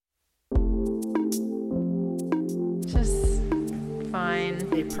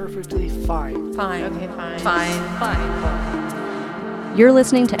say perfectly fine. Fine. Okay, fine. Fine. You're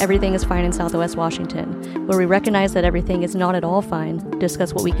listening to Everything is Fine in Southwest Washington, where we recognize that everything is not at all fine,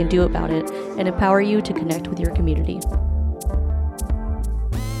 discuss what we can do about it, and empower you to connect with your community.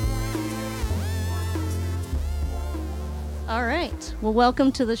 All right. Well,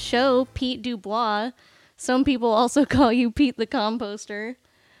 welcome to the show, Pete Dubois. Some people also call you Pete the Composter.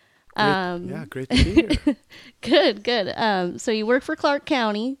 Great to be here. Good. So you work for Clark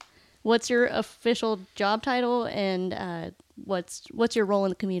County. What's your official job title, and what's your role in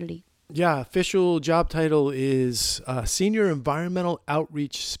the community? Yeah, official job title is Senior Environmental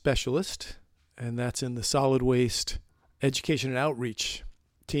Outreach Specialist, and that's in the Solid Waste Education and Outreach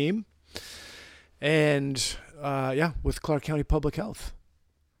team. And with Clark County Public Health.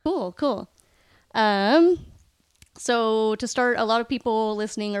 Cool. So to start, a lot of people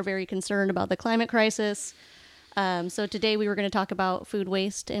listening are very concerned about the climate crisis. So today we were going to talk about food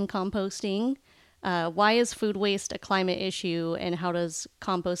waste and composting. Why is food waste a climate issue, and how does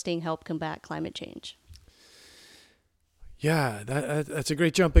composting help combat climate change? Yeah, that's a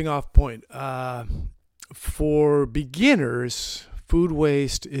great jumping off point. For beginners, food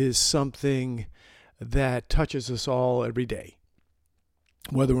waste is something that touches us all every day,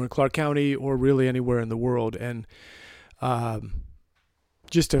 whether we're in Clark County or really anywhere in the world. And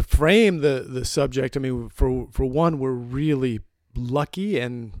just to frame the subject, I mean, for one, we're really lucky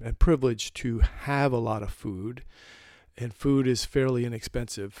and privileged to have a lot of food, and food is fairly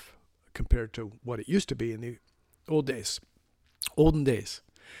inexpensive compared to what it used to be in the olden days.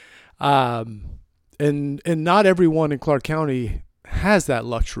 And not everyone in Clark County has that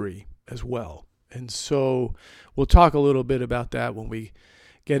luxury as well. And so we'll talk a little bit about that when we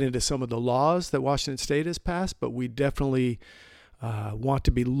get into some of the laws that Washington State has passed, but we definitely want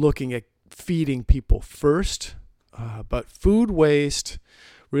to be looking at feeding people first. But food waste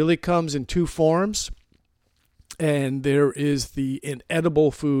really comes in two forms. And there is the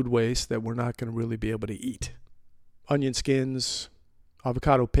inedible food waste that we're not going to really be able to eat. Onion skins,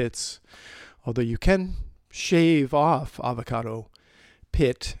 avocado pits, although you can shave off avocado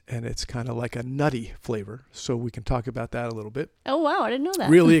pit, and it's kind of like a nutty flavor. So we can talk about that a little bit. Oh, wow. I didn't know that.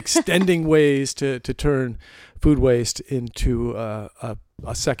 Really extending ways to turn food waste into a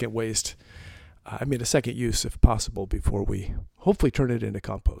second waste. A second use if possible before we hopefully turn it into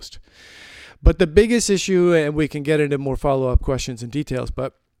compost. But the biggest issue, and we can get into more follow-up questions and details,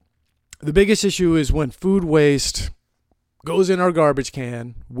 but the biggest issue is when food waste goes in our garbage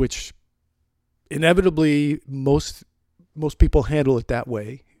can, which inevitably most people handle it that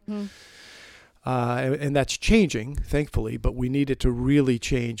way. Mm-hmm. And that's changing, thankfully, but we need it to really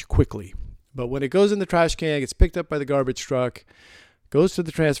change quickly. But when it goes in the trash can, gets picked up by the garbage truck, goes to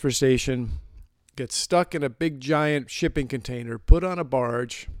the transfer station, gets stuck in a big giant shipping container, put on a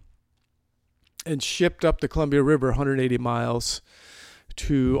barge, and shipped up the Columbia River 180 miles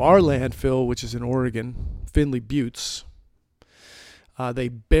to our landfill, which is in Oregon, Findlay Buttes. They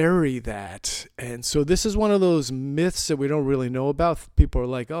bury that. And so this is one of those myths that we don't really know about. People are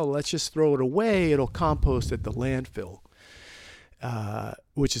like, oh, let's just throw it away. It'll compost at the landfill,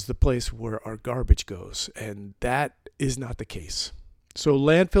 which is the place where our garbage goes. And that is not the case. So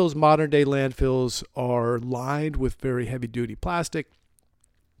landfills, modern day landfills, are lined with very heavy duty plastic.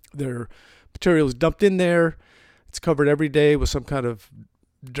 Their material is dumped in there. It's covered every day with some kind of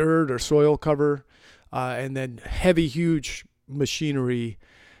dirt or soil cover. And then heavy, huge machinery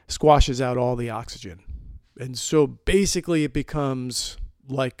squashes out all the oxygen. And so basically it becomes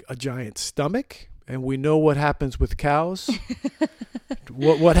like a giant stomach. And we know what happens with cows.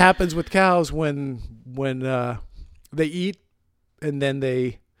 what happens with cows when they eat, and then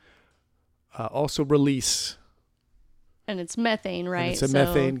they also release. And it's methane, right? And it's a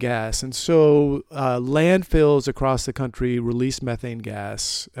methane gas. And so landfills across the country release methane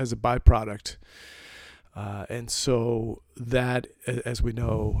gas as a byproduct. And so that, as we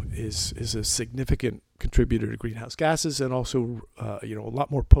know, is a significant contributor to greenhouse gases, and also a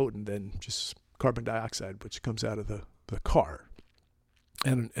lot more potent than just carbon dioxide, which comes out of the car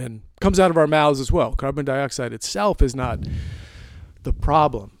and comes out of our mouths as well. Carbon dioxide itself is not the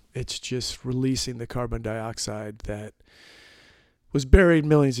problem. It's just releasing the carbon dioxide that was buried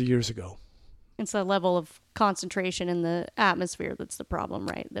millions of years ago. It's a level of concentration in the atmosphere that's the problem,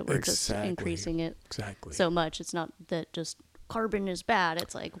 right? That we're just increasing it so much. It's not that just carbon is bad.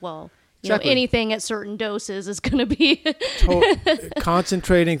 It's like, well, anything at certain doses is going to be...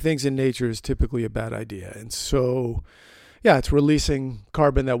 Concentrating things in nature is typically a bad idea. And so, it's releasing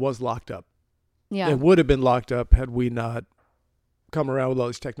carbon that was locked up. Yeah. It would have been locked up had we not come around with all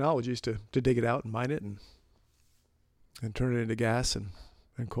these technologies to dig it out and mine it and turn it into gas and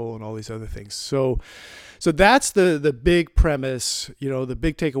and coal and all these other things. So that's the big premise. The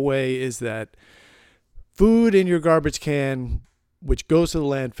big takeaway is that food in your garbage can, which goes to the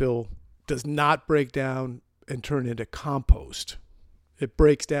landfill, does not break down and turn into compost. It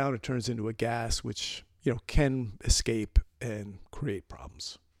breaks down and turns into a gas, which can escape and create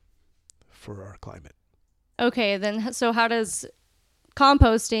problems for our climate. Okay, then so how does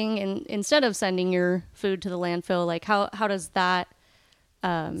composting, instead of sending your food to the landfill, like how is that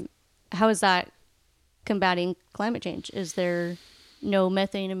combating climate change? Is there no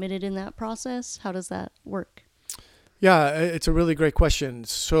methane emitted in that process? How does that work? Yeah, it's a really great question.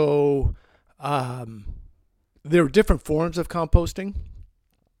 So there are different forms of composting.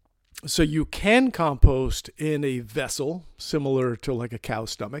 So you can compost in a vessel similar to like a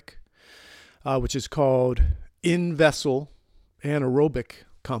cow's stomach, which is called in-vessel anaerobic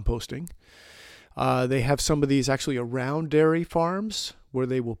composting. They have some of these actually around dairy farms where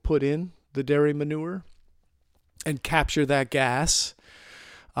they will put in the dairy manure and capture that gas.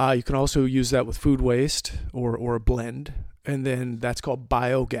 You can also use that with food waste or a blend, and then that's called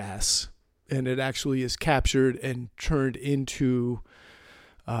biogas, and it actually is captured and turned into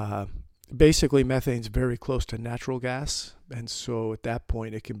basically methane's very close to natural gas, and so at that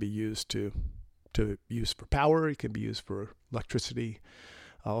point it can be used to use for power. It can be used for electricity,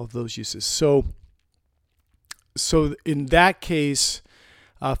 all of those uses. So in that case,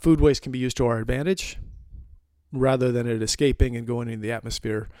 food waste can be used to our advantage. Rather than it escaping and going into the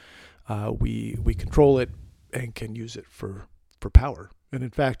atmosphere, we control it and can use it for power. And in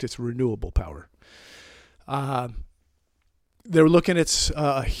fact, it's renewable power. They're looking at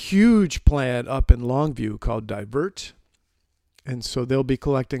a huge plant up in Longview called Divert. And so they'll be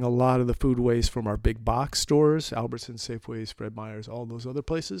collecting a lot of the food waste from our big box stores, Albertsons, Safeways, Fred Meyer's, all those other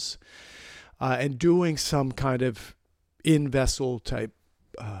places, and doing some kind of in-vessel type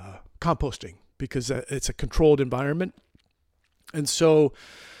composting, because it's a controlled environment. And so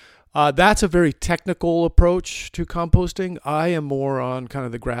that's a very technical approach to composting. I am more on kind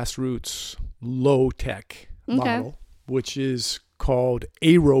of the grassroots, low-tech model, which is called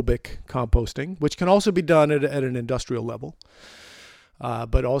aerobic composting, which can also be done at an industrial level,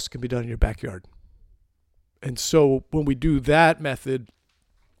 but also can be done in your backyard. And so when we do that method,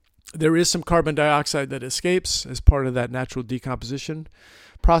 there is some carbon dioxide that escapes as part of that natural decomposition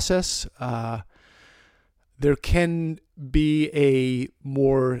process. There can be a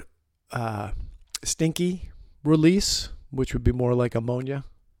more stinky release, which would be more like ammonia.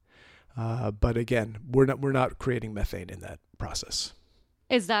 But again, we're not creating methane in that process.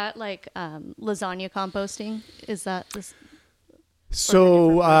 Is that like lasagna composting? Is that this? So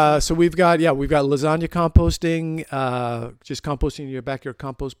we've got lasagna composting, just composting in your backyard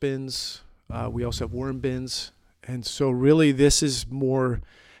compost bins. We also have worm bins, and so really this is more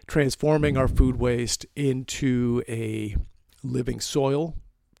transforming our food waste into a living soil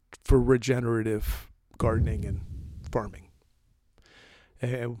for regenerative gardening and farming.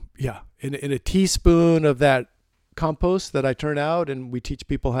 And in a teaspoon of that compost that I turn out and we teach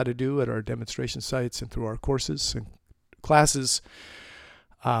people how to do at our demonstration sites and through our courses and classes,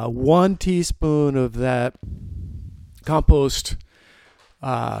 1 teaspoon of that compost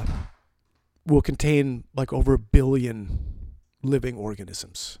will contain like over 1 billion living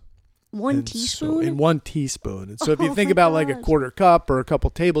organisms. One teaspoon? In 1 teaspoon. And so if you think about like a quarter cup or a couple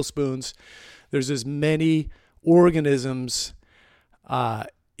tablespoons, there's as many organisms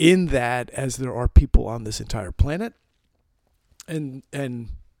in that as there are people on this entire planet. And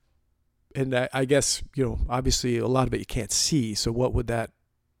I guess, obviously a lot of it you can't see. So what would that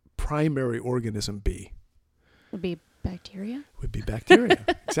primary organism be? Would be bacteria? Would be bacteria.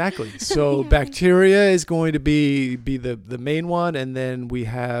 Exactly. So bacteria is going to be the main one. And then we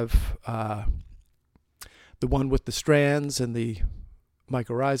have the one with the strands and the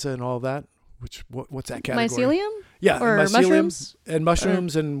mycorrhiza and all that. What's that category? Mycelium? Yeah. Or mycelium mushrooms? And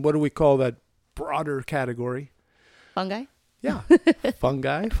mushrooms. And what do we call that broader category? Fungi? Yeah.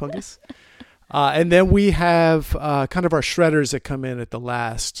 Fungus. And then we have kind of our shredders that come in at the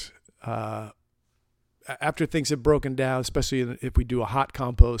last, after things have broken down, especially if we do a hot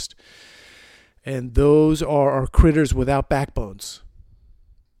compost. And those are our critters without backbones.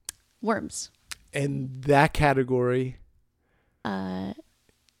 Worms. And that category.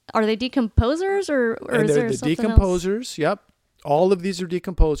 Are they decomposers or is there something decomposers? else? Yep. All of these are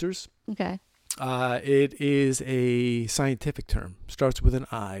decomposers. Okay. It is a scientific term. Starts with an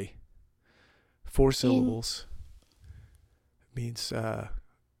I. 4 syllables. Means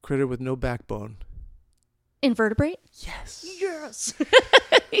critter with no backbone. Invertebrate? Yes. Yes.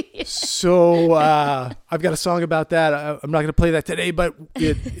 So I've got a song about that. I'm not going to play that today, but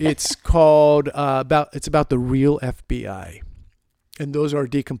it's called it's about the real FBI. And those are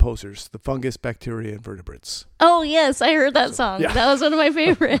decomposers, the fungus, bacteria, and vertebrates. Oh, yes, I heard that song. yeah. That was one of my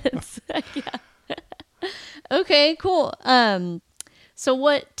favorites. Yeah. Okay, cool. So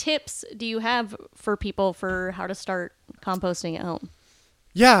what tips do you have for people for how to start composting at home?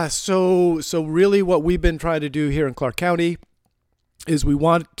 Yeah, so really what we've been trying to do here in Clark County is we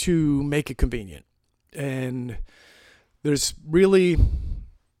want to make it convenient. And there's really,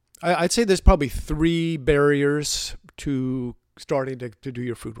 I'd say there's probably 3 barriers to starting to do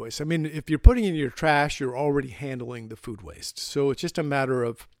your food waste. I mean, if you're putting in your trash, you're already handling the food waste. So it's just a matter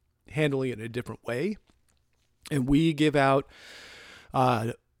of handling it in a different way. And we give out,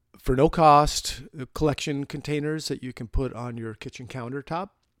 for no cost, collection containers that you can put on your kitchen countertop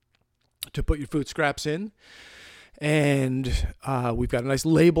to put your food scraps in. And we've got a nice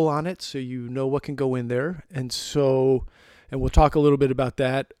label on it so you know what can go in there. And we'll talk a little bit about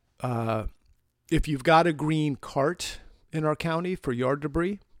that. If you've got a green cart in our county for yard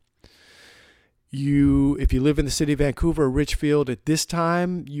debris, if you live in the city of Vancouver or Richfield at this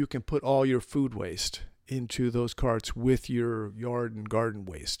time, you can put all your food waste into those carts with your yard and garden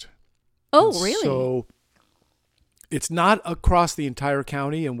waste. Oh, really? So it's not across the entire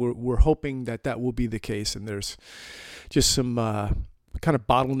county, and we're hoping that will be the case. And there's just some kind of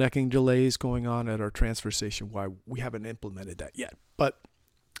bottlenecking delays going on at our transfer station why we haven't implemented that yet. But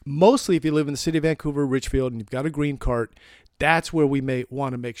mostly if you live in the city of Vancouver, Richfield, and you've got a green cart, that's where we may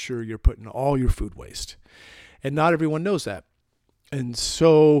want to make sure you're putting all your food waste. And not everyone knows that. And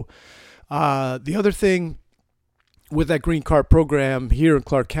so the other thing with that green cart program here in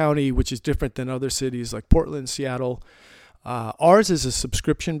Clark County, which is different than other cities like Portland, Seattle, ours is a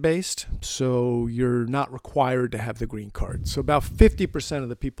subscription based, so you're not required to have the green cart. So about 50% of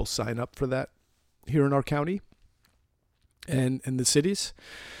the people sign up for that here in our county and in the cities.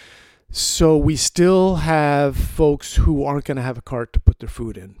 So we still have folks who aren't going to have a cart to put their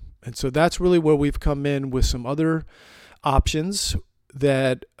food in. And so that's really where we've come in with some other options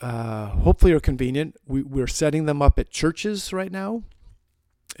that hopefully are convenient. We're setting them up at churches right now,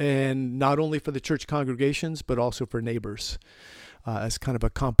 and not only for the church congregations, but also for neighbors as kind of a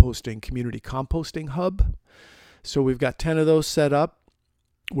community composting hub. So we've got 10 of those set up.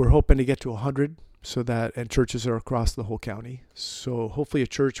 We're hoping to get to 100, and churches are across the whole county. So hopefully a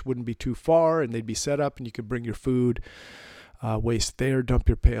church wouldn't be too far, and they'd be set up, and you could bring your food waste there, dump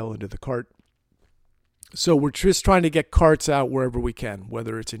your pail into the cart. So we're just trying to get carts out wherever we can,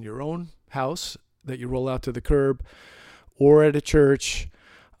 whether it's in your own house that you roll out to the curb or at a church.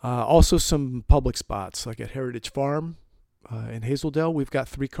 Also some public spots like at Heritage Farm in Hazeldale. We've got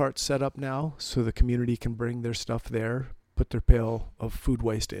 3 carts set up now so the community can bring their stuff there, put their pail of food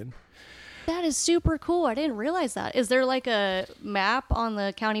waste in. That is super cool. I didn't realize that. Is there like a map on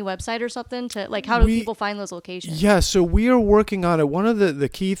the county website or something to how do people find those locations? Yeah, so we are working on it. One of the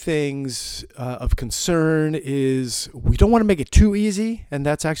key things of concern is we don't want to make it too easy. And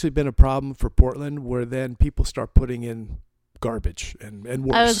that's actually been a problem for Portland, where then people start putting in garbage and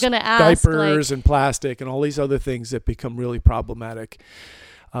worse. I was going to ask, diapers and plastic and all these other things that become really problematic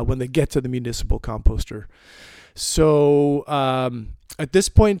when they get to the municipal composter. So at this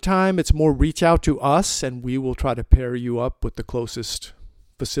point in time, it's more reach out to us, and we will try to pair you up with the closest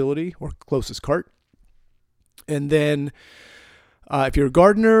facility or closest cart. And then if you're a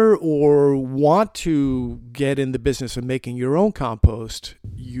gardener or want to get in the business of making your own compost,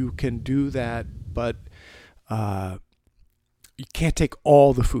 you can do that, but you can't take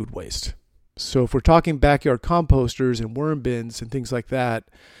all the food waste. So if we're talking backyard composters and worm bins and things like that,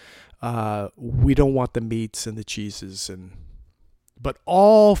 we don't want the meats and the cheeses, but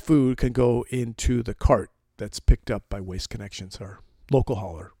all food can go into the cart that's picked up by Waste Connections, our local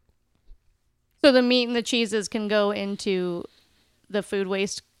hauler. So the meat and the cheeses can go into the food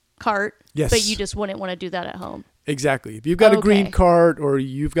waste cart, yes, but you just wouldn't want to do that at home. Exactly. If you've got a green cart, or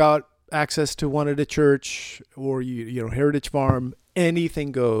you've got access to one at a church, or Heritage Farm,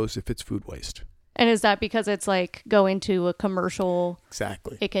 anything goes if it's food waste. And is that because it's like going to a commercial?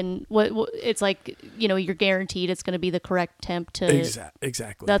 Exactly. It can. It's like you're guaranteed it's going to be the correct temp to.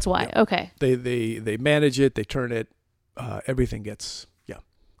 Exactly. That's why. Yeah. Okay. They manage it. They turn it. Everything gets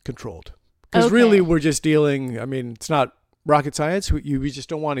controlled. Because really we're just dealing. I mean, it's not rocket science. We just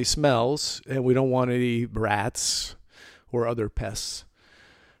don't want any smells, and we don't want any rats or other pests.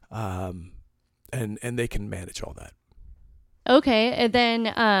 And they can manage all that. Okay, and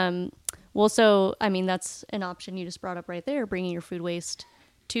then so I mean that's an option you just brought up right there, bringing your food waste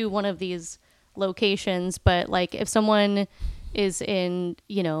to one of these locations. But like if someone is in,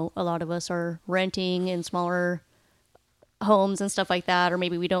 a lot of us are renting in smaller homes and stuff like that, or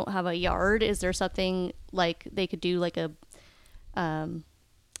maybe we don't have a yard. Is there something like they could do, like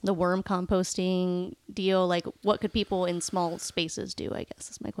the worm composting deal? Like, what could people in small spaces do, I guess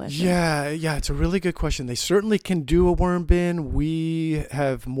is my question. Yeah, it's a really good question. They certainly can do a worm bin. We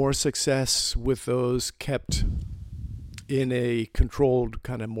have more success with those kept in a controlled,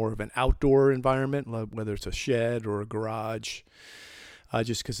 kind of more of an outdoor environment, whether it's a shed or a garage,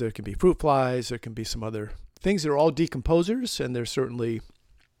 just because there can be fruit flies, there can be some other things that are all decomposers, and they're certainly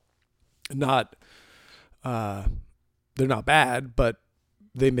not, they're not bad, but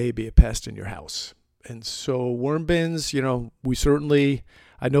they may be a pest in your house. And so worm bins,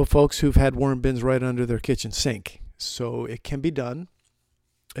 I know folks who've had worm bins right under their kitchen sink. So it can be done.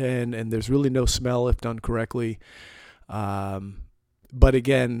 And there's really no smell if done correctly. But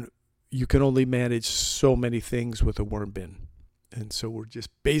again, you can only manage so many things with a worm bin. And so we're just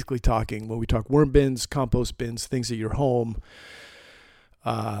basically talking, when we talk worm bins, compost bins, things at your home,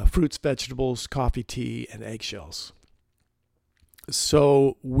 fruits, vegetables, coffee, tea, and eggshells.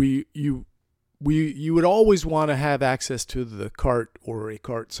 So you would always want to have access to the cart or a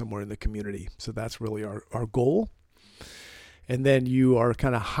cart somewhere in the community. So that's really our goal. And then you are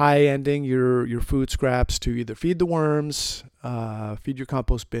kind of high-ending your food scraps to either feed the worms, feed your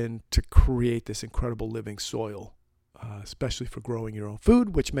compost bin, to create this incredible living soil, especially for growing your own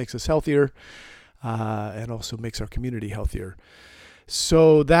food, which makes us healthier and also makes our community healthier.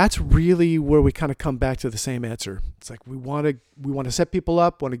 So that's really where we kind of come back to the same answer. It's like we want to set people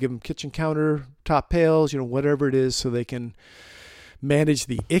up, want to give them kitchen counter, top pails, whatever it is, so they can manage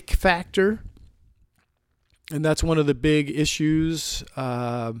the ick factor. And that's one of the big issues.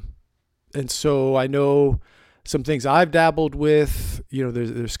 And so I know some things I've dabbled with,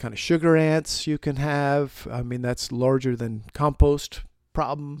 there's kind of sugar ants you can have. I mean, that's larger than compost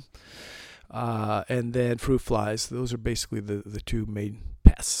problem. And then fruit flies. Those are basically the two main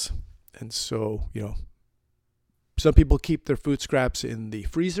pests. And so, some people keep their food scraps in the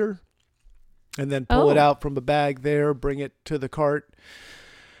freezer and then pull it out from a bag there, bring it to the cart,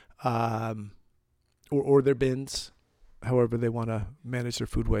 or their bins, however they want to manage their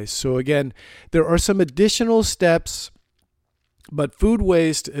food waste. So again, there are some additional steps, but food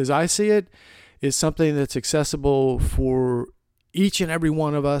waste, as I see it, is something that's accessible for each and every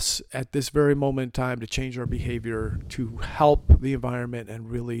one of us at this very moment in time to change our behavior, to help the environment and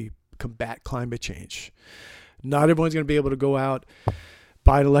really combat climate change. Not everyone's going to be able to go out,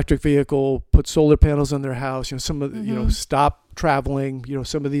 buy an electric vehicle, put solar panels on their house, some of stop traveling,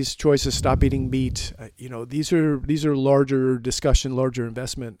 some of these choices, stop eating meat. These are larger discussion, larger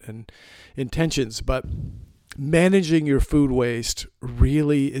investment and intentions, but managing your food waste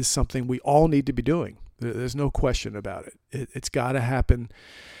really is something we all need to be doing. There's no question about it. It's got to happen.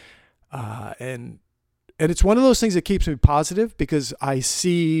 And it's one of those things that keeps me positive, because I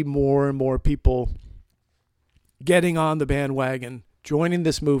see more and more people getting on the bandwagon, joining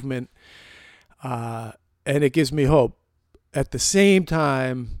this movement, and it gives me hope. At the same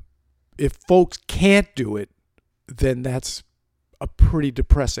time, if folks can't do it, then that's a pretty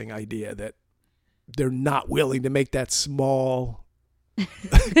depressing idea, that they're not willing to make that small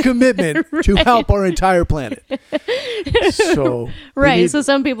commitment to help our entire planet. So so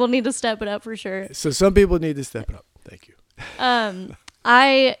some people need to step it up for sure. So some people need to step it up. Thank you.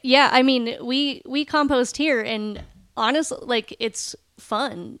 I mean, we compost here, and honestly, like, it's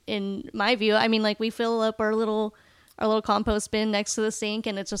fun in my view. I mean, like, we fill up our little compost bin next to the sink,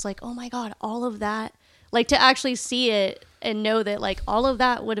 and it's just like, oh my God, all of that, like, to actually see it and know that, like, all of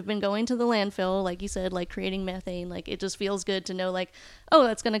that would have been going to the landfill, like you said, like creating methane. Like, it just feels good to know, like, oh,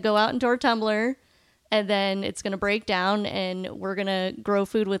 that's going to go out into our tumbler, and then it's going to break down, and we're going to grow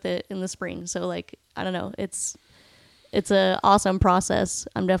food with it in the spring. So, like, I don't know, it's a awesome process.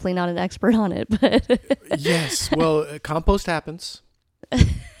 I'm definitely not an expert on it, but yes, well, compost happens.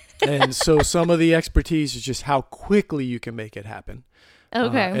 And so some of the expertise is just how quickly you can make it happen.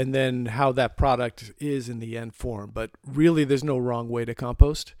 Okay. And then how that product is in the end form. But really, there's no wrong way to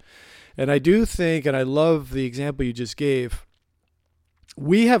compost. And I do think, and I love the example you just gave,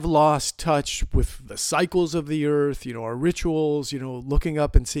 we have lost touch with the cycles of the earth, our rituals, looking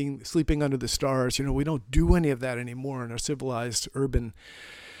up and sleeping under the stars. We don't do any of that anymore in our civilized urban.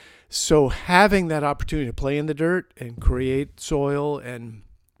 So having that opportunity to play in the dirt and create soil and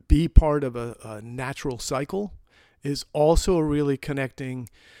be part of a natural cycle is also a really connecting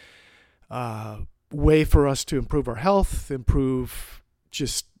way for us to improve our health, improve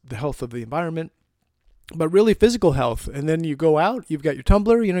just the health of the environment, but really physical health. And then you go out, you've got your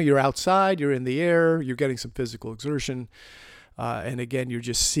tumbler, you're outside, you're in the air, you're getting some physical exertion. And again, you're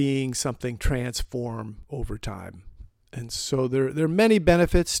just seeing something transform over time. And so there are many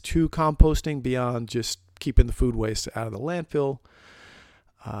benefits to composting beyond just keeping the food waste out of the landfill.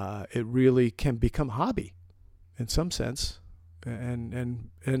 It really can become a hobby in some sense.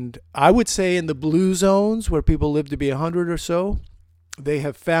 And I would say in the blue zones where people live to be 100 or so, they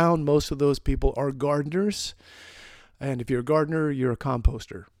have found most of those people are gardeners. And if you're a gardener, you're a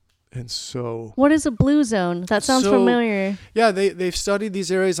composter. And so... What is a blue zone? That sounds familiar. Yeah, they've studied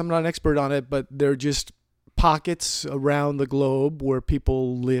these areas. I'm not an expert on it, but they're just pockets around the globe where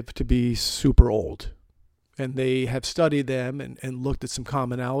people live to be super old. And they have studied them and looked at some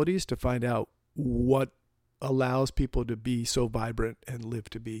commonalities to find out what allows people to be so vibrant and live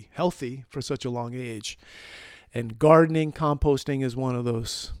to be healthy for such a long age. And gardening, composting is one of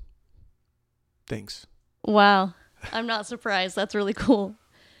those things. Wow. I'm not surprised. That's really cool.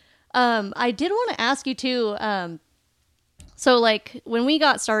 I did want to ask you too. So like when we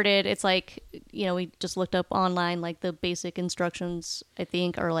got started, it's like, we just looked up online, like the basic instructions, I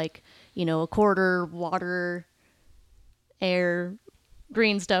think, are like, a quarter, water, air,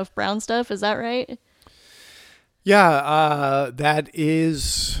 green stuff, brown stuff. Is that right? Yeah, that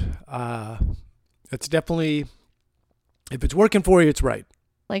is, that's definitely, if it's working for you, it's right.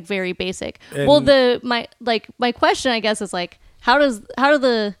 Like very basic. And well, my question, I guess, is like, how does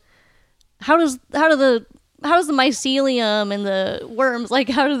the mycelium and the worms, like,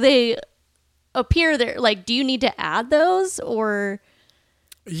 how do they appear there? Like, do you need to add those or?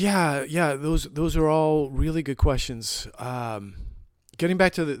 Yeah. Those are all really good questions. Getting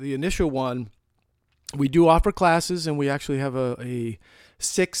back to the initial one, we do offer classes, and we actually have a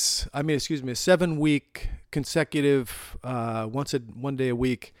 7-week consecutive, one day a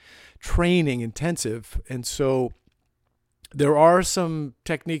week training intensive. And so there are some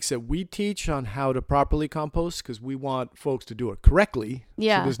techniques that we teach on how to properly compost because we want folks to do it correctly.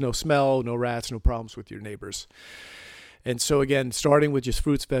 Yeah. So there's no smell, no rats, no problems with your neighbors. And so again, starting with just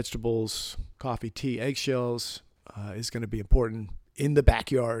fruits, vegetables, coffee, tea, eggshells is going to be important in the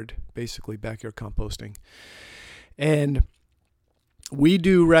backyard, basically backyard composting. And we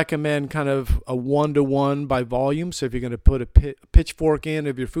do recommend kind of a 1-to-1 by volume. So if you're going to put a pitchfork in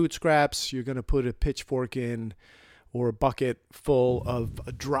of your food scraps, you're going to put a pitchfork in or a bucket full of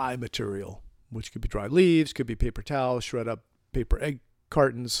a dry material, which could be dry leaves, could be paper towels, shred up paper egg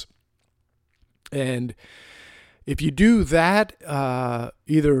cartons. And if you do that,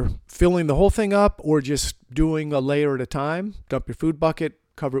 either filling the whole thing up or just doing a layer at a time, dump your food bucket,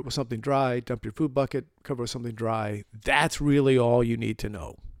 cover it with something dry, dump your food bucket, cover it with something dry. That's really all you need to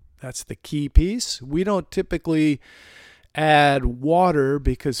know. That's the key piece. We don't typically add water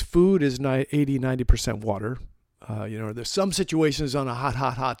because food is 80-90% water. There's some situations on a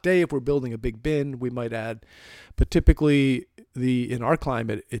hot day, if we're building a big bin, we might add, but typically in our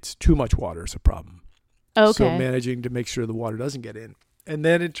climate, it's too much water is a problem. Okay. So managing to make sure the water doesn't get in. And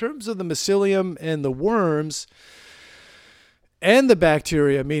then in terms of the mycelium and the worms and the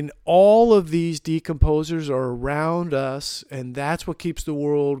bacteria, I mean, all of these decomposers are around us, and that's what keeps the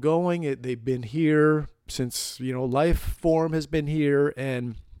world going. They've been here since, life form has been here,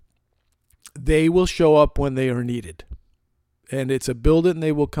 and they will show up when they are needed. And it's a build it and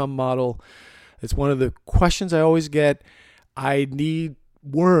they will come model. It's one of the questions I always get. I need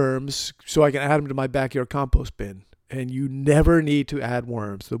worms so I can add them to my backyard compost bin. And you never need to add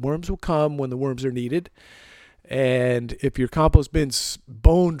worms. The worms will come when the worms are needed. And if your compost bin's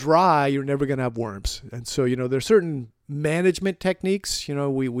bone dry, you're never going to have worms. And so, there's certain management techniques.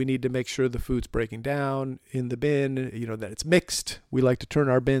 We need to make sure the food's breaking down in the bin, that it's mixed. We like to turn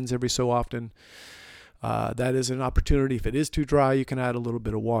our bins every so often. That is an opportunity. If it is too dry, you can add a little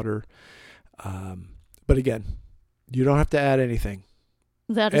bit of water. But again, you don't have to add anything.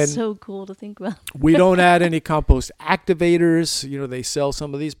 That is so cool to think about. We don't add any compost activators. They sell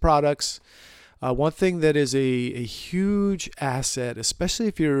some of these products. One thing that is a huge asset, especially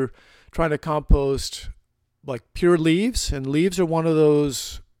if you're trying to compost like pure leaves, and leaves are one of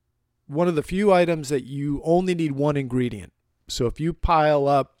the few items that you only need one ingredient. So if you pile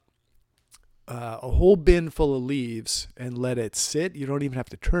up a whole bin full of leaves and let it sit, you don't even have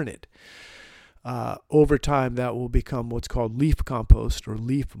to turn it. Over time, that will become what's called leaf compost or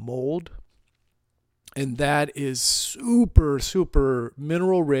leaf mold. And that is super, super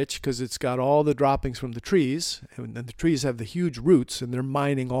mineral rich because it's got all the droppings from the trees. And the trees have the huge roots, and they're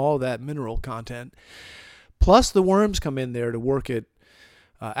mining all that mineral content. Plus, the worms come in there to work it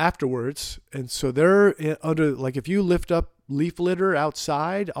afterwards. And so they're under, like if you lift up leaf litter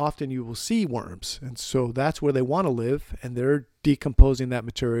outside, often you will see worms. And so that's where they want to live. And they're decomposing that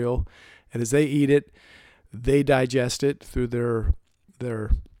material. And as they eat it, They digest it through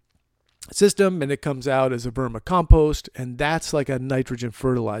their system, and it comes out as a vermicompost, and that's like a nitrogen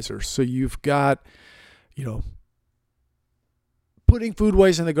fertilizer. So you've got, putting food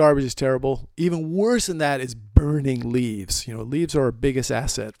waste in the garbage is terrible. Even worse than that is burning leaves. Leaves are our biggest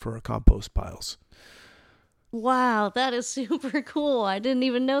asset for our compost piles. Wow, that is super cool. I didn't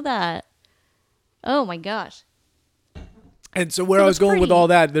even know that. Oh my gosh. And so where I was going with all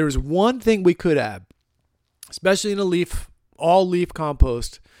that, there's one thing we could add, especially in a all leaf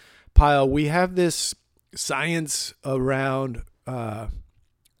compost pile. We have this science around,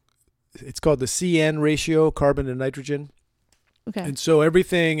 it's called the CN ratio, carbon to nitrogen. Okay. And so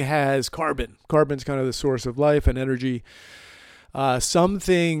everything has carbon. Carbon's kind of the source of life and energy. Some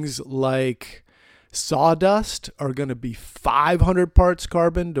things like sawdust are going to be 500 parts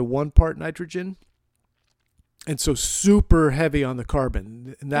carbon to 1 part nitrogen. And so super heavy on the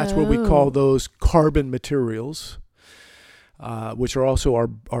carbon. And that's what we call those carbon materials, which are also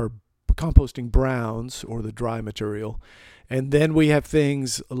our composting browns, or the dry material. And then we have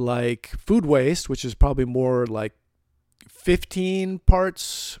things like food waste, which is probably more like 15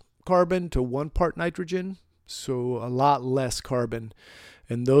 parts carbon to 1 part nitrogen. So a lot less carbon.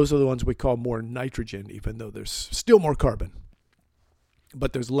 And those are the ones we call more nitrogen, even though there's still more carbon,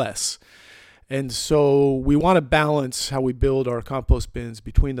 but there's less. And so we want to balance how we build our compost bins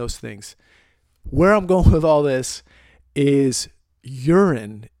between those things. Where I'm going with all this is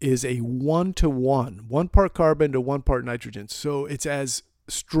urine is a 1-to-1, 1 part carbon to 1 part nitrogen. So it's as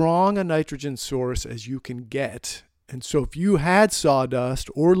strong a nitrogen source as you can get. And so if you had sawdust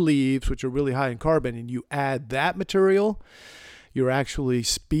or leaves, which are really high in carbon, and you add that material, you're actually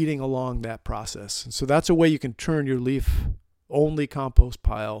speeding along that process. And so that's a way you can turn your leaf-only compost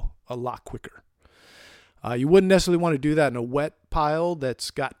pile a lot quicker. You wouldn't necessarily want to do that in a wet pile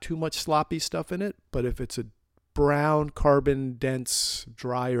that's got too much sloppy stuff in it, but if it's a brown, carbon-dense,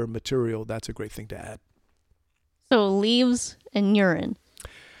 drier material, that's a great thing to add. So leaves and urine.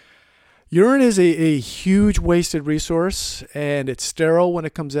 Urine is a huge wasted resource, and it's sterile when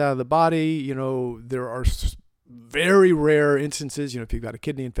it comes out of the body. There are very rare instances, if you've got a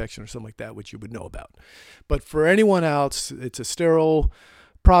kidney infection or something like that, which you would know about. But for anyone else, it's a sterile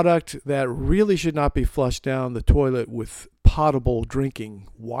product that really should not be flushed down the toilet with potable drinking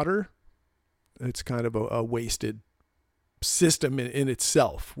water. It's kind of a wasted system in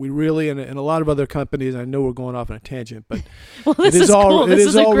itself. We really, and a lot of other companies, I know we're going off on a tangent, but well, it is all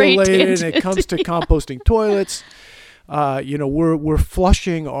related, tangent. and it comes to composting toilets. We're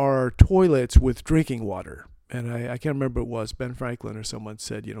flushing our toilets with drinking water. And I can't remember what it was, Ben Franklin or someone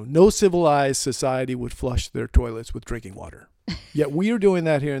said, no civilized society would flush their toilets with drinking water. Yet we are doing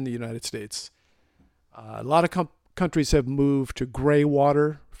that here in the United States. A lot of countries have moved to gray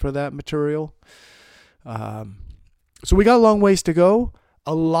water for that material. So we got a long ways to go.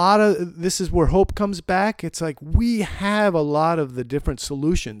 This is where hope comes back. It's like we have a lot of the different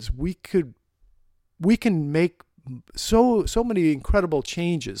solutions. We can make so many incredible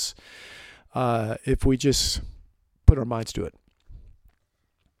changes if we just put our minds to it.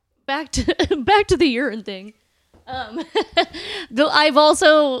 Back to the urine thing. I've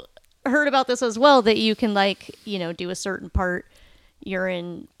also heard about this as well, that you can do a certain part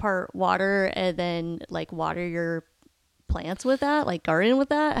urine, part water, and then water your plants with that, garden with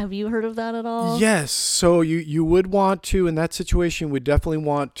that. Have you heard of that at all? Yes. So you would want to, in that situation, we definitely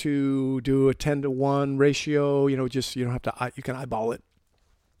want to do a 10-to-1 ratio. You don't have to, you can eyeball it.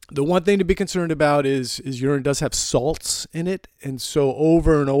 The one thing to be concerned about is urine does have salts in it. And so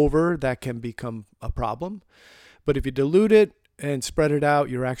over and over, that can become a problem. But if you dilute it and spread it out,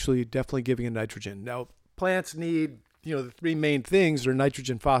 you're actually definitely giving it nitrogen. Now, plants need, the 3 main things are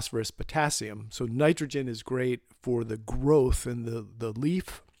nitrogen, phosphorus, potassium. So nitrogen is great for the growth in the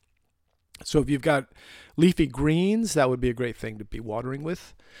leaf. So if you've got leafy greens, that would be a great thing to be watering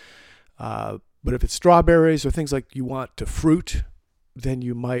with. But if it's strawberries or things like you want to fruit, then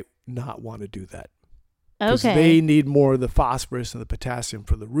you might not want to do that. Because they need more of the phosphorus and the potassium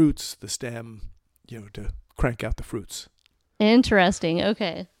for the roots, the stem, to crank out the fruits. Interesting.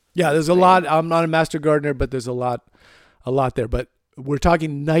 Okay. Yeah, there's a lot. I'm not a master gardener, but there's a lot there. But we're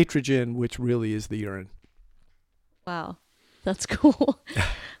talking nitrogen, which really is the urine. Wow. That's cool.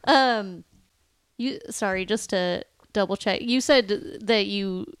 Just to double check, you said that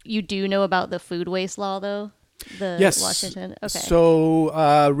you do know about the food waste law, though? Yes. Washington. Okay.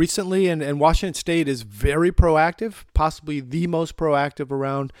 So recently, and Washington State is very proactive, possibly the most proactive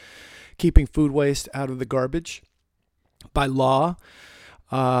around keeping food waste out of the garbage by law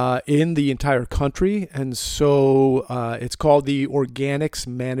in the entire country. And so it's called the Organics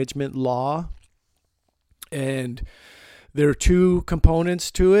Management Law. And there are two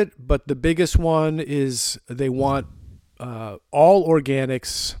components to it, but the biggest one is they want all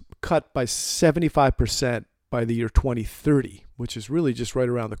organics cut by 75% by the year 2030, which is really just right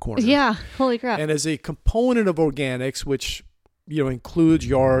around the corner. Yeah, holy crap. And as a component of organics, which includes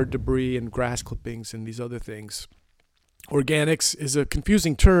yard debris and grass clippings and these other things, organics is a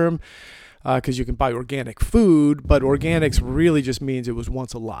confusing term because you can buy organic food, but organics really just means it was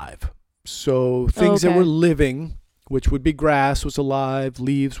once alive. So things that were living, which would be grass was alive,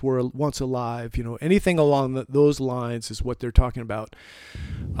 leaves were once alive, anything along those lines is what they're talking about.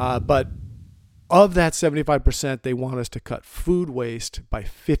 But of that 75%, they want us to cut food waste by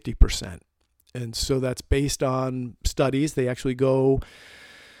 50%. And so that's based on studies. They actually go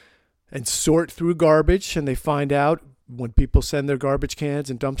and sort through garbage, and they find out when people send their garbage cans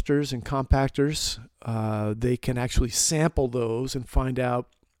and dumpsters and compactors, they can actually sample those and find out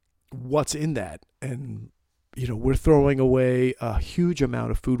what's in that. And, we're throwing away a huge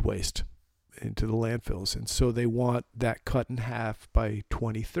amount of food waste into the landfills. And so they want that cut in half by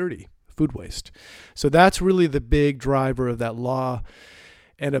 2030, food waste. So that's really the big driver of that law.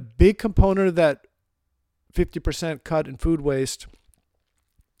 And a big component of that 50% cut in food waste,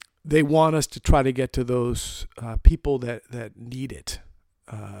 they want us to try to get to those people that need it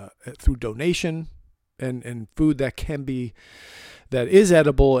through donation and food that is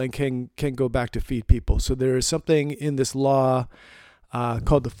edible and can go back to feed people. So there is something in this law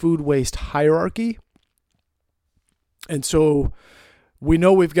called the food waste hierarchy. And so we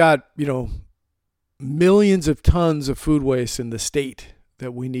know we've got, millions of tons of food waste in the state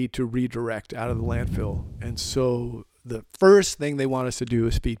that we need to redirect out of the landfill. And so the first thing they want us to do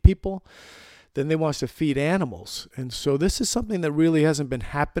is feed people. Then they want us to feed animals. And so this is something that really hasn't been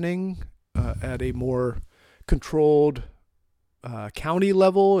happening at a more controlled county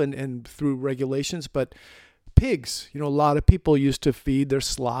level and through regulations. But pigs, a lot of people used to feed their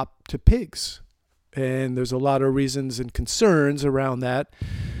slop to pigs. And there's a lot of reasons and concerns around that.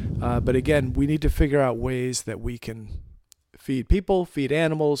 But again, we need to figure out ways that we can feed people, feed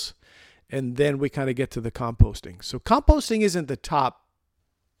animals, and then we kind of get to the composting. So composting isn't the top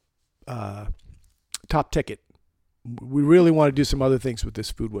ticket. We really want to do some other things with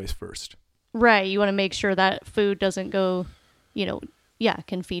this food waste first. Right. You want to make sure that food doesn't go,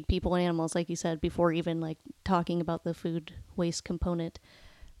 can feed people and animals, like you said, before even like talking about the food waste component.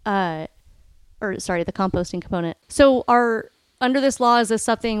 The composting component. So under this law, is this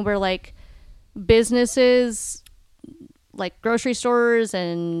something where like businesses, like grocery stores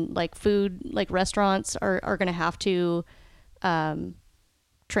and like food, like restaurants are going to have to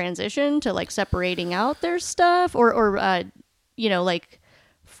transition to like separating out their stuff or like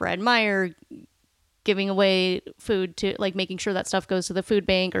Fred Meyer giving away food to like making sure that stuff goes to the food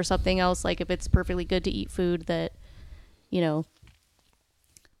bank or something else, like if it's perfectly good to eat food that,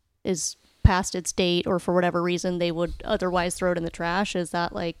 is past its date or for whatever reason they would otherwise throw it in the trash. Is there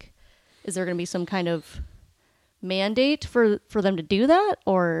going to be some kind of mandate for them to do that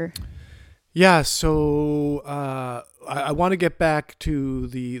or? Yeah. So, I want to get back to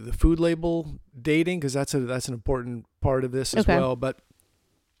the food label dating because that's an important part of this as well. But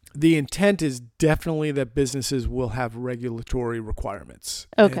the intent is definitely that businesses will have regulatory requirements.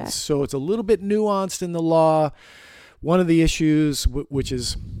 Okay. And so it's a little bit nuanced in the law. One of the issues, which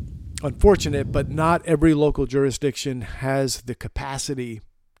is unfortunate, but not every local jurisdiction has the capacity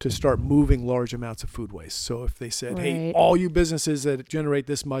to start moving large amounts of food waste. So if they said, hey, all you businesses that generate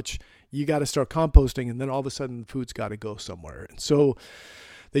this much, you got to start composting, and then all of a sudden the food's got to go somewhere. And so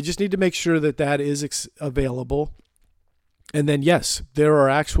they just need to make sure that is available. And then, yes, there are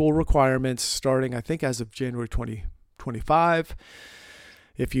actual requirements starting, I think, as of January 2025.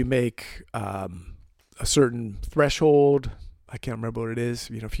 If you make a certain threshold, I can't remember what it is.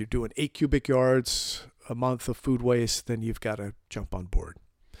 If you're doing 8 cubic yards a month of food waste, then you've got to jump on board.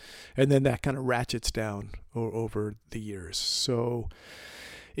 And then that kind of ratchets down over the years. So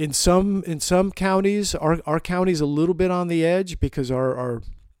in some counties, our county's a little bit on the edge because our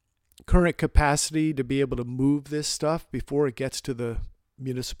current capacity to be able to move this stuff before it gets to the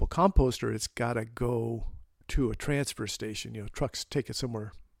municipal composter, it's got to go to a transfer station. Trucks take it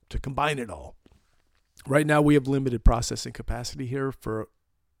somewhere to combine it all. Right now, we have limited processing capacity here for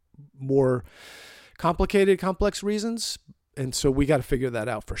more complex reasons. And so we got to figure that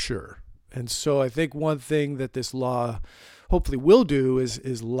out for sure. And so I think one thing that this law hopefully will do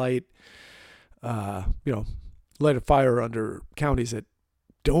is light a fire under counties that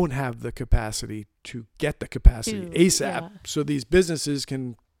don't have the capacity to get the capacity ASAP. Yeah. So these businesses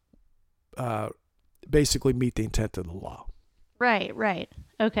can basically meet the intent of the law. Right.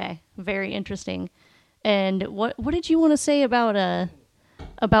 Okay. Very interesting. And what did you want to say about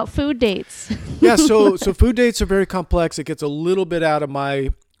food dates? Yeah, so food dates are very complex. It gets a little bit out of my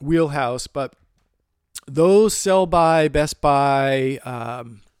wheelhouse, but those sell by, best by,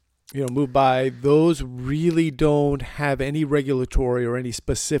 move by, those really don't have any regulatory or any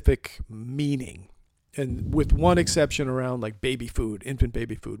specific meaning. And with one exception around like baby food, infant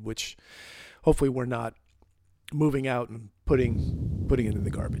baby food, which hopefully we're not moving out and putting it in the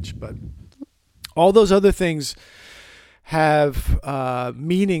garbage. But all those other things have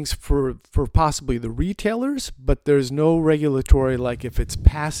meanings for possibly the retailers, but there's no regulatory, like if it's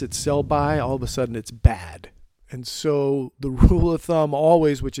past its sell by, all of a sudden it's bad. And so the rule of thumb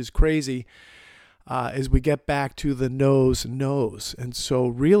always, which is crazy, is we get back to the nose. And so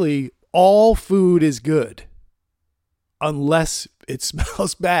really all food is good unless it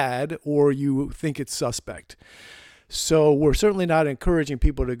smells bad or you think it's suspect. So we're certainly not encouraging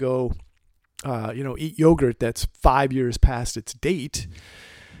people to go eat yogurt that's 5 years past its date.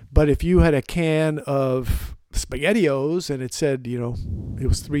 But if you had a can of SpaghettiOs and it said, it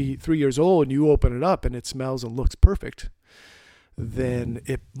was three years old and you open it up and it smells and looks perfect, then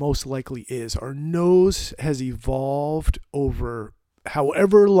it most likely is. Our nose has evolved over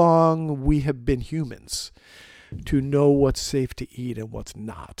however long we have been humans to know what's safe to eat and what's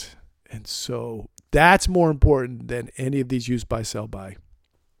not. And so that's more important than any of these use by, sell by.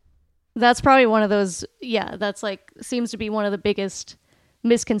 That's probably one of those, that's like, seems to be one of the biggest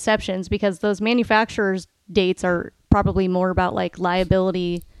misconceptions, because those manufacturers' dates are probably more about like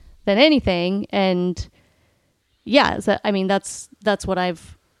liability than anything. And that's what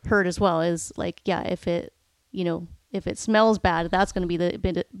I've heard as well, is like, if it smells bad, that's going to be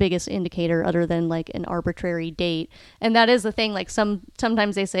the biggest indicator, other than like an arbitrary date. And that is the thing, like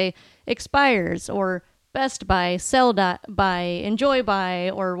sometimes they say expires or best by, sell by, enjoy by,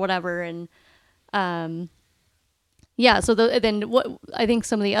 or whatever. And then what I think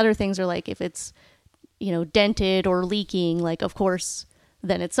some of the other things are like, if it's dented or leaking, like of course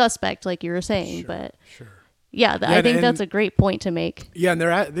then it's suspect, like you were saying. Sure. I think that's a great point to make. Yeah,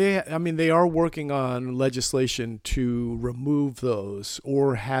 and they are working on legislation to remove those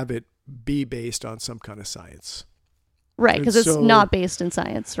or have it be based on some kind of science. Right, because it's not based in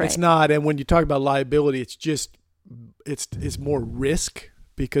science, right? It's not, and when you talk about liability, it's more risk,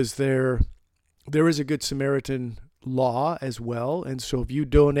 because there is a Good Samaritan law as well, and so if you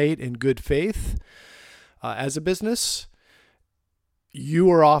donate in good faith as a business, you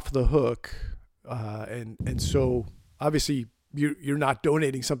are off the hook, and so obviously you're not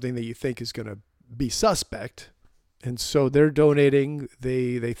donating something that you think is going to be suspect. And so they're donating.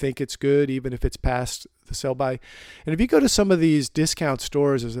 They think it's good, even if it's past the sell by. And if you go to some of these discount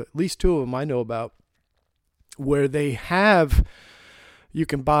stores, there's at least two of them I know about, where you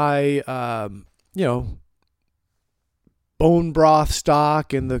can buy, bone broth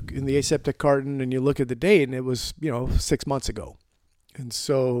stock in the aseptic carton, and you look at the date, and it was 6 months ago. And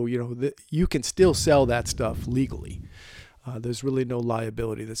so you can still sell that stuff legally. There's really no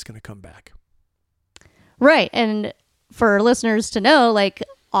liability that's going to come back. Right. And for listeners to know, like,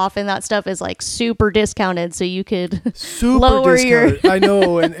 often that stuff is like super discounted, so you could lower discounted. I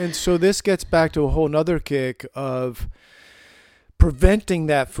know. And so this gets back to a whole nother kick of preventing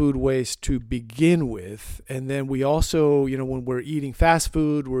that food waste to begin with. And then we also, when we're eating fast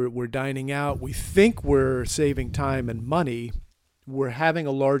food, we're dining out, we think we're saving time and money. We're having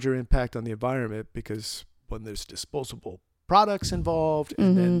a larger impact on the environment, because when there's disposable products involved,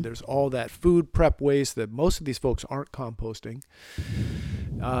 and then there's all that food prep waste that most of these folks aren't composting,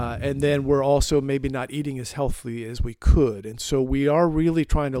 and then we're also maybe not eating as healthily as we could. And so we are really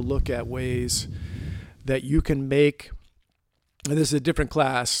trying to look at ways that you can make, and this is a different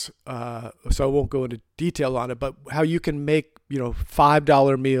class, so I won't go into detail on it, but how you can make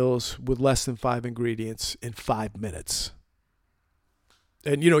 $5 meals with less than 5 ingredients in 5 minutes.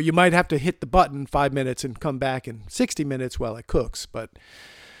 And, you might have to hit the button 5 minutes and come back in 60 minutes while it cooks. But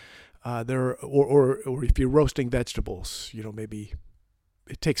or if you're roasting vegetables, maybe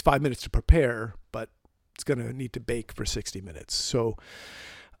it takes 5 minutes to prepare, but it's going to need to bake for 60 minutes. So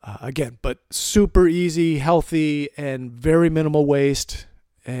again, but super easy, healthy, and very minimal waste.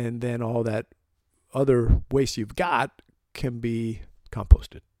 And then all that other waste you've got can be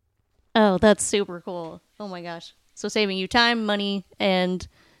composted. Oh, that's super cool. Oh my gosh. So saving you time, money, and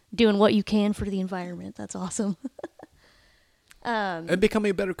doing what you can for the environment. That's awesome. And becoming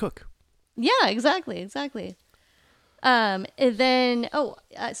a better cook. Yeah, exactly. And then,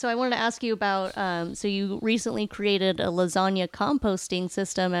 so I wanted to ask you about, so you recently created a lasagna composting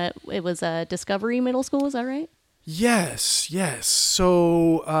system it was a Discovery Middle School, is that right? Yes.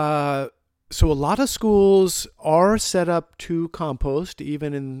 So so a lot of schools are set up to compost,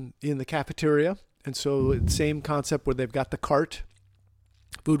 even in the cafeteria. And so it's the same concept where they've got the cart.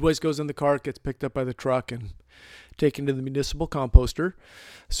 Food waste goes in the cart, gets picked up by the truck, and taken to the municipal composter.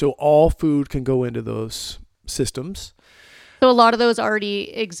 So all food can go into those systems. So a lot of those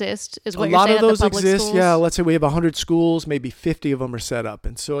already exist, is what you're saying, at the public schools? A lot of those exist, yeah. Let's say we have 100 schools, maybe 50 of them are set up.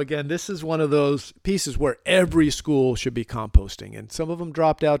 And so again, this is one of those pieces where every school should be composting. And some of them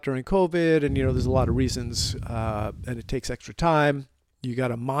dropped out during COVID, and there's a lot of reasons, and it takes extra time. You got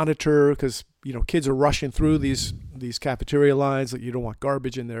to monitor because kids are rushing through these cafeteria lines. Like, you don't want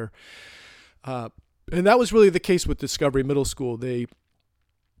garbage in there. And that was really the case with Discovery Middle School. They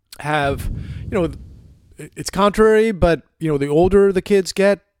have, it's contrary, but the older the kids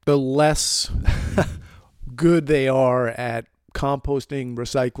get, the less good they are at composting,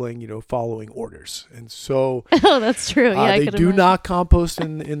 recycling, following orders. And so oh, that's true. Yeah, they do not compost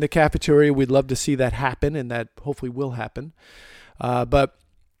in the cafeteria. We'd love to see that happen, and that hopefully will happen. But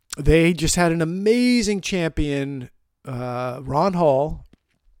they just had an amazing champion, Ron Hall.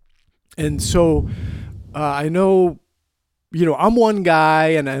 And so I know, I'm one guy,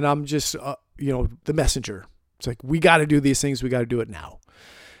 and I'm just, the messenger. It's like, we got to do these things. We got to do it now.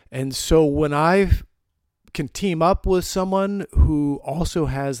 And so when I can team up with someone who also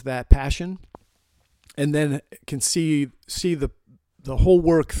has that passion, and then can see the whole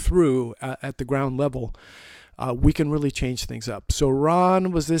work through at the ground level, we can really change things up. So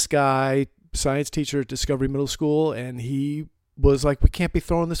Ron was this guy, science teacher at Discovery Middle School, and he was like, we can't be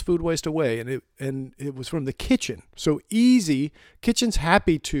throwing this food waste away. And it was from the kitchen. So easy. Kitchen's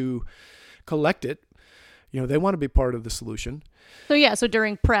happy to collect it. They want to be part of the solution. So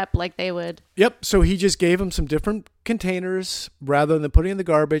during prep, like they would. Yep. So he just gave them some different containers. Rather than putting it in the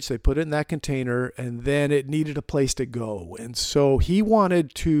garbage, they put it in that container, and then it needed a place to go. And so he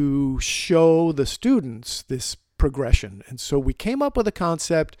wanted to show the students this progression. And so we came up with a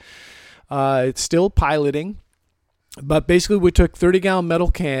concept. It's still piloting. But basically, we took 30-gallon metal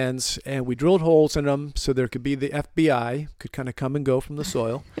cans and we drilled holes in them so there could be the FBI, could kind of come and go from the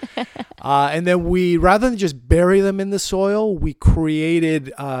soil. And then we, rather than just bury them in the soil, we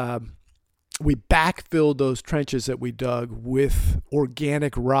created, we backfilled those trenches that we dug with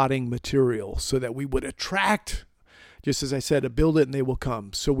organic rotting material so that we would attract, just as I said, to build it and they will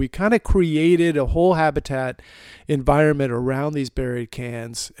come. So we kind of created a whole habitat environment around these buried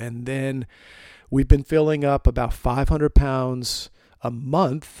cans, and then we've been filling up about 500 pounds a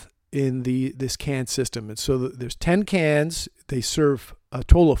month in this can system. And so there's 10 cans. They serve a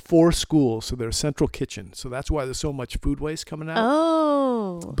total of 4 schools. So they're a central kitchen. So that's why there's so much food waste coming out.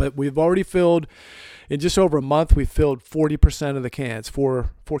 Oh. But we've already filled, in just over a month, we filled 40% of the cans,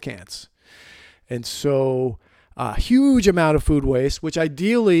 four cans. And so a huge amount of food waste, which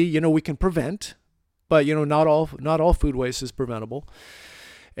ideally, we can prevent. But, not all food waste is preventable.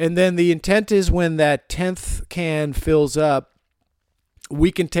 And then the intent is when that 10th can fills up,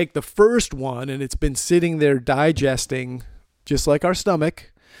 we can take the first one, and it's been sitting there digesting, just like our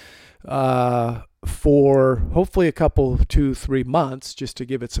stomach, for hopefully a couple, 2-3 months, just to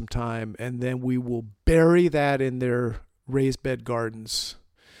give it some time. And then we will bury that in their raised bed gardens,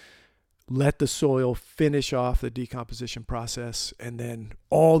 let the soil finish off the decomposition process, and then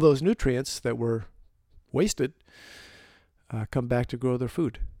all those nutrients that were wasted come back to grow their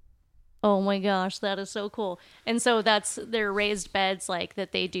food. Oh my gosh, that is so cool. And so that's their raised beds, like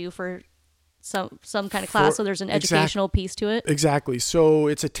that they do for some kind of class. So there's an educational piece to it. Exactly. So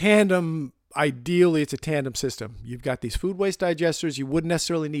it's a tandem. Ideally, it's a tandem system. You've got these food waste digesters. You wouldn't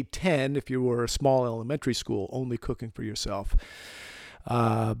necessarily need 10 if you were a small elementary school only cooking for yourself.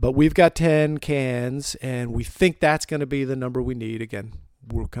 But we've got 10 cans, and we think that's going to be the number we need. Again,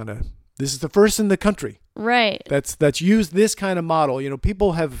 this is the first in the country. Right. That's used this kind of model.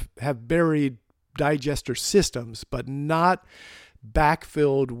 People have buried digester systems, but not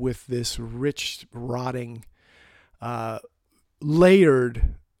backfilled with this rich, rotting,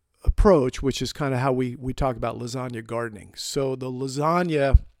 layered approach, which is kind of how we talk about lasagna gardening. So the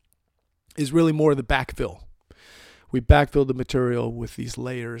lasagna is really more the backfill. We backfill the material with these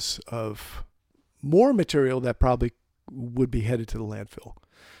layers of more material that probably would be headed to the landfill.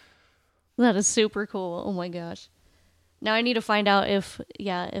 That is super cool. Oh my gosh. Now I need to find out if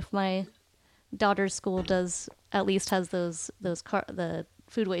my daughter's school has the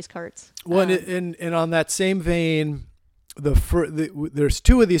food waste carts. Well, and on that same vein, there's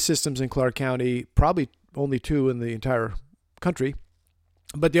 2 of these systems in Clark County, probably only 2 in the entire country.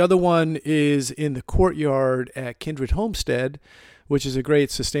 But the other one is in the courtyard at Kindred Homestead, which is a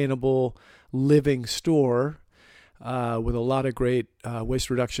great sustainable living store with a lot of great waste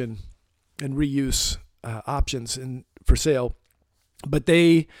reduction and reuse options for sale. But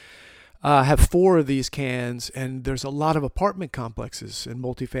they have 4 of these cans, and there's a lot of apartment complexes and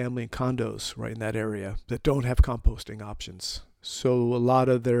multifamily and condos right in that area that don't have composting options. So a lot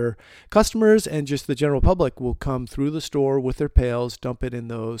of their customers and just the general public will come through the store with their pails, dump it in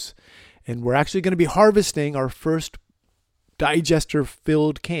those, and we're actually going to be harvesting our first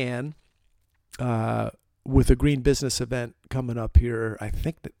digester-filled can with a green business event coming up here, I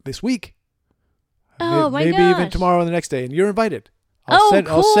think this week. Oh, maybe gosh. even tomorrow or the next day, and you're invited. Cool.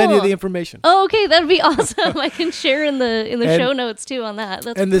 I'll send you the information. Oh, okay, that'd be awesome. I can share in the show notes too on that.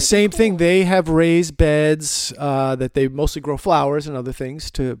 That's and the same cool. thing, they have raised beds that they mostly grow flowers and other things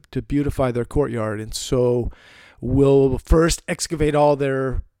to beautify their courtyard. And so we'll first excavate all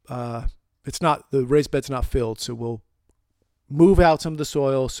their. The raised bed's not filled, so we'll move out some of the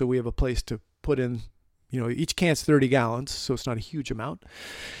soil so we have a place to put in. Each can's 30 gallons, so it's not a huge amount.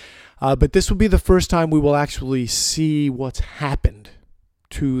 But this will be the first time we will actually see what's happened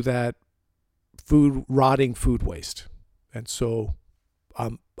to that rotting food waste. And so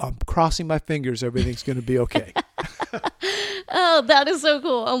I'm crossing my fingers everything's going to be okay. Oh, that is so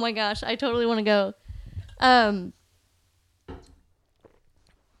cool. Oh my gosh, I totally want to go.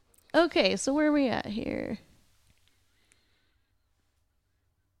 Okay, so where are we at here?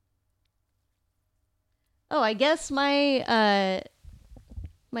 Oh, I guess my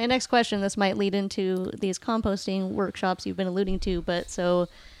next question, this might lead into these composting workshops you've been alluding to, but so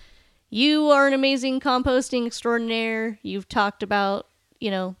you are an amazing composting extraordinaire. You've talked about,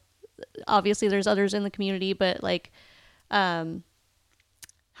 obviously there's others in the community, but like, how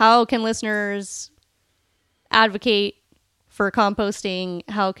can listeners advocate for composting?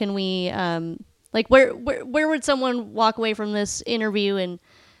 How can we, where would someone walk away from this interview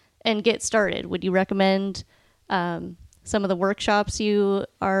and get started? Would you recommend, some of the workshops you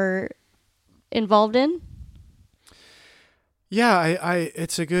are involved in? Yeah,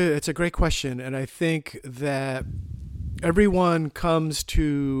 it's a great question. And I think that everyone comes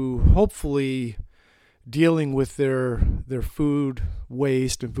to hopefully dealing with their food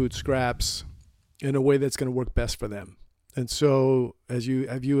waste and food scraps in a way that's going to work best for them. And so as you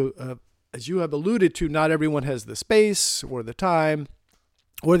have alluded to, not everyone has the space or the time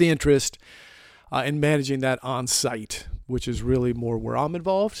or the interest in managing that on site, which is really more where I'm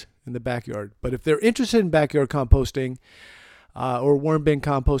involved in the backyard. But if they're interested in backyard composting or worm bin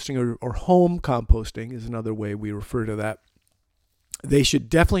composting or home composting is another way we refer to that, they should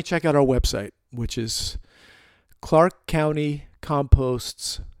definitely check out our website, which is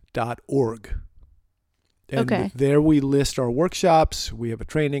clarkcountycomposts.org. And there we list our workshops. We have a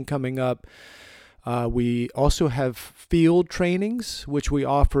training coming up. We also have field trainings, which we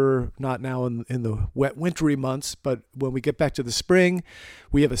offer not now in the wet, wintry months, but when we get back to the spring,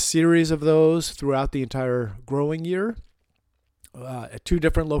 we have a series of those throughout the entire growing year at 2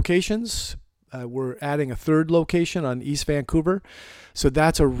 different locations. We're adding a 3rd location on East Vancouver. So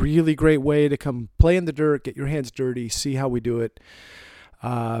that's a really great way to come play in the dirt, get your hands dirty, see how we do it.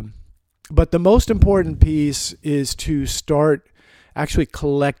 But the most important piece is to start actually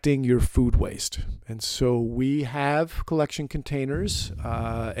collecting your food waste. And so we have collection containers.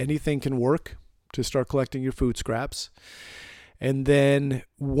 Anything can work to start collecting your food scraps. And then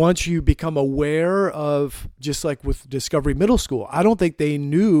once you become aware of, just like with Discovery Middle School, I don't think they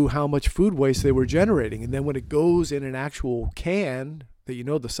knew how much food waste they were generating. And then when it goes in an actual can that you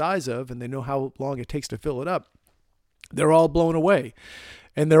know the size of and they know how long it takes to fill it up, they're all blown away.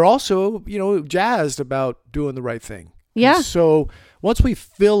 And they're also, jazzed about doing the right thing. Yeah. And so once we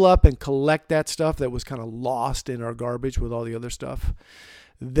fill up and collect that stuff that was kind of lost in our garbage with all the other stuff,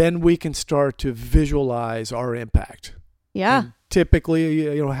 then we can start to visualize our impact. Yeah. And typically,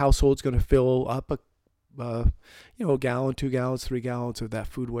 a household's going to fill up a gallon, 2 gallons, 3 gallons of that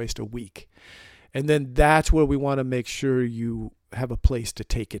food waste a week. And then that's where we want to make sure you have a place to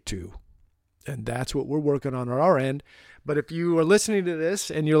take it to. And that's what we're working on our end. But if you are listening to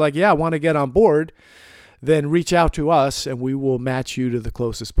this and you're like, yeah, I want to get on board, then reach out to us and we will match you to the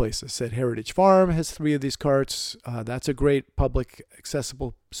closest place. I said Heritage Farm has 3 of these carts. That's a great public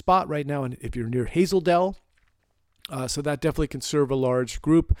accessible spot right now. And if you're near Hazeldale, so that definitely can serve a large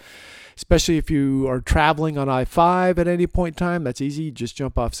group, especially if you are traveling on I-5 at any point in time. That's easy. Just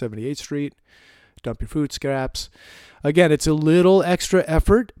jump off 78th Street, dump your food scraps. Again, it's a little extra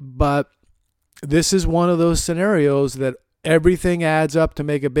effort, but this is one of those scenarios that everything adds up to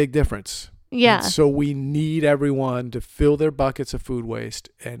make a big difference. Yeah. And so we need everyone to fill their buckets of food waste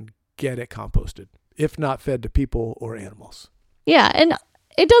and get it composted, if not fed to people or animals. Yeah. And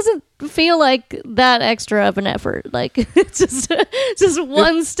it doesn't feel like that extra of an effort. Like it's just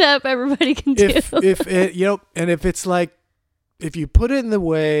one step everybody can do. If it, and if it's like, if you put it in the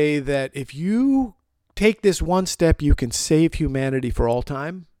way that if you take this one step, you can save humanity for all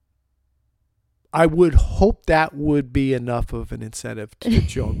time. I would hope that would be enough of an incentive to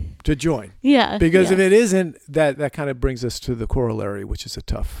join. Yeah. Because if it isn't, that kind of brings us to the corollary, which is a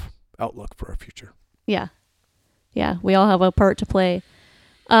tough outlook for our future. Yeah. Yeah. We all have a part to play.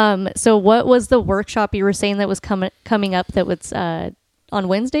 So what was the workshop you were saying that was coming up that was on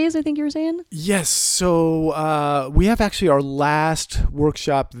Wednesdays, I think you were saying? Yes. So we have actually our last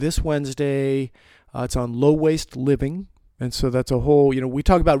workshop this Wednesday. It's on low waste living. And so that's a whole, we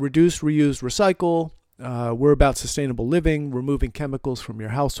talk about reduce, reuse, recycle. We're about sustainable living, removing chemicals from your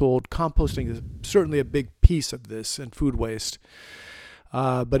household. Composting is certainly a big piece of this, and food waste.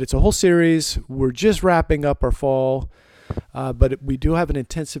 But it's a whole series. We're just wrapping up our fall. But we do have an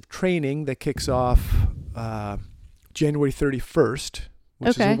intensive training that kicks off January 31st,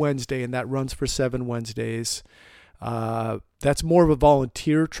 which is a Wednesday, and that runs for 7 Wednesdays. That's more of a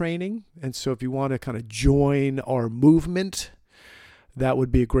volunteer training. And so if you want to kind of join our movement, that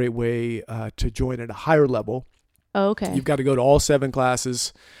would be a great way to join at a higher level. Okay. You've got to go to all 7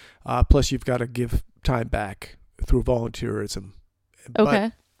 classes. Plus you've got to give time back through volunteerism.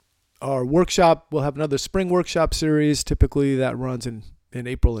 Okay. But our workshop, we'll have another spring workshop series. Typically that runs in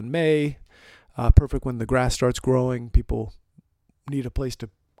April and May. Perfect when the grass starts growing. People need a place to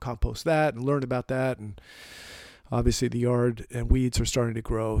compost that and learn about that. And obviously the yard and weeds are starting to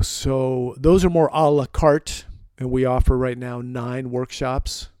grow. So those are more a la carte. And we offer right now 9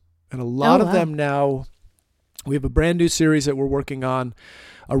 workshops. And a lot of them now, we have a brand new series that we're working on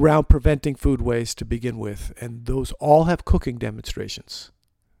around preventing food waste to begin with. And those all have cooking demonstrations.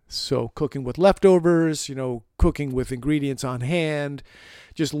 So cooking with leftovers, cooking with ingredients on hand,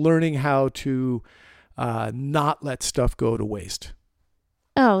 just learning how to not let stuff go to waste.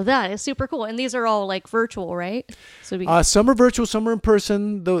 Oh, that is super cool. And these are all like virtual, right? So some are virtual, some are in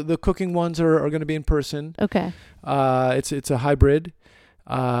person. The cooking ones are going to be in person. Okay. It's a hybrid.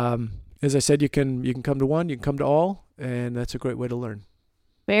 As I said, you can come to one, you can come to all, and that's a great way to learn.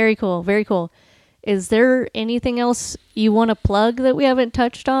 Very cool. Very cool. Is there anything else you want to plug that we haven't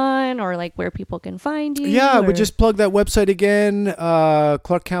touched on, or like where people can find you? Yeah, we just plug that website again,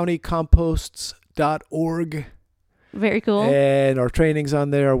 clarkcountycomposts.org. Very cool. And our trainings on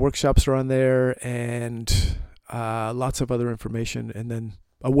there, our workshops are on there, and lots of other information. And then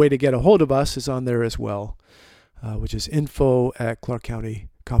a way to get a hold of us is on there as well, which is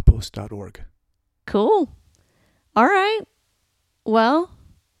info@clarkcountycompost.org. Cool. All right. Well,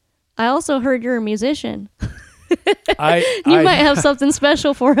 I also heard you're a musician. You might have something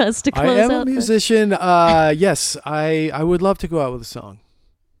special for us to close out. I am a musician. Yes, I would love to go out with a song.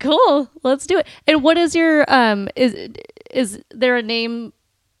 Cool. Let's do it. And what is your is there a name,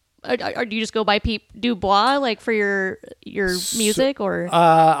 or do you just go by Dubois like for your music, or?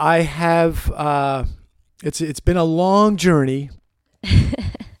 I have it's been a long journey.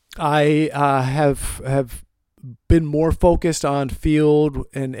 I have been more focused on field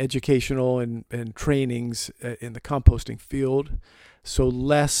and educational and trainings in the composting field. So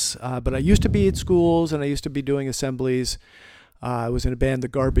less, but I used to be at schools and I used to be doing assemblies. I was in a band, the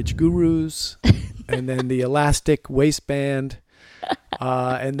Garbage Gurus, and then the Elastic Waste Band,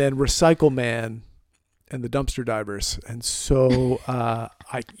 and then Recycle Man and the Dumpster Divers. And so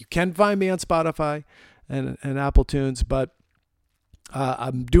you can find me on Spotify and Apple Tunes, but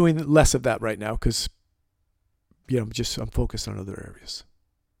I'm doing less of that right now because I'm focused on other areas.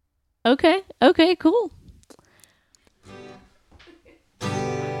 Okay, cool.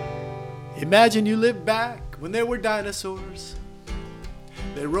 Imagine you live back when there were dinosaurs.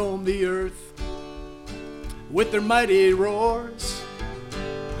 They roamed the earth with their mighty roars.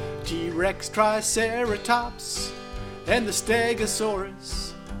 T-Rex, Triceratops, and the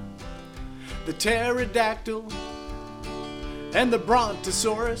Stegosaurus. The pterodactyl and the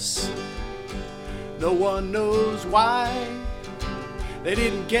Brontosaurus. No one knows why they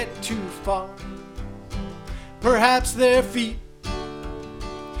didn't get too far. Perhaps their feet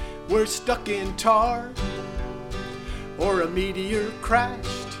were stuck in tar, or a meteor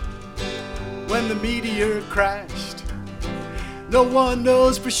crashed. When the meteor crashed, no one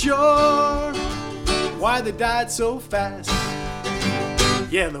knows for sure why they died so fast.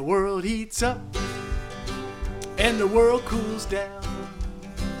 Yeah, the world heats up and the world cools down,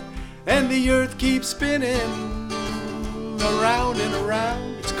 and the earth keeps spinning around and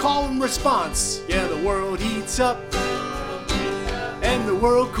around. It's call and response. Yeah, the world heats up and the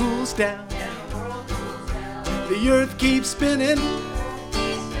world cools down. The earth keeps spinning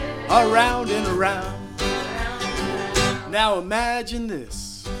around and around. Now imagine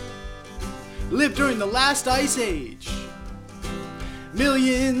this. Lived during the last ice age.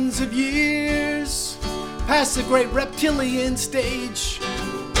 Millions of years past the great reptilian stage,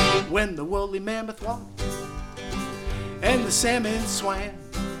 when the woolly mammoth walked and the salmon swam,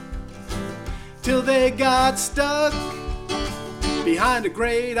 till they got stuck behind a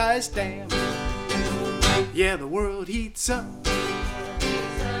great ice dam. Yeah, the world heats up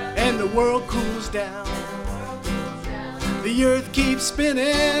and the world cools down. The earth keeps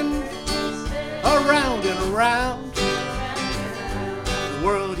spinning around and around. The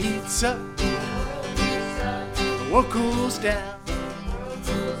world heats up, the world cools down.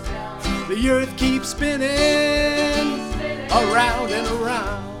 The earth keeps spinning around and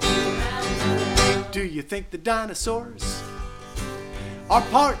around. Do you think the dinosaurs are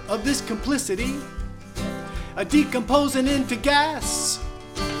part of this complicity? Decomposing into gas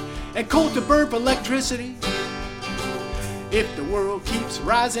and coal to burn for electricity. If the world keeps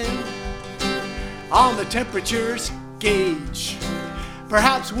rising on the temperature's gauge,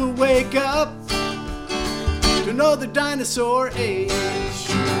 perhaps we'll wake up to another dinosaur age.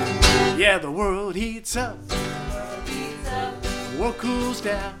 Yeah, the world heats up, the world cools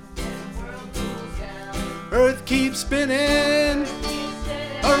down. Earth keeps spinning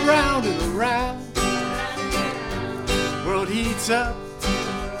around and around. The world heats up,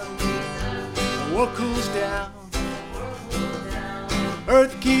 the world cools down.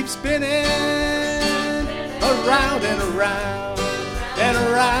 Earth keeps spinning around and around and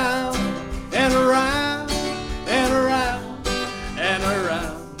around.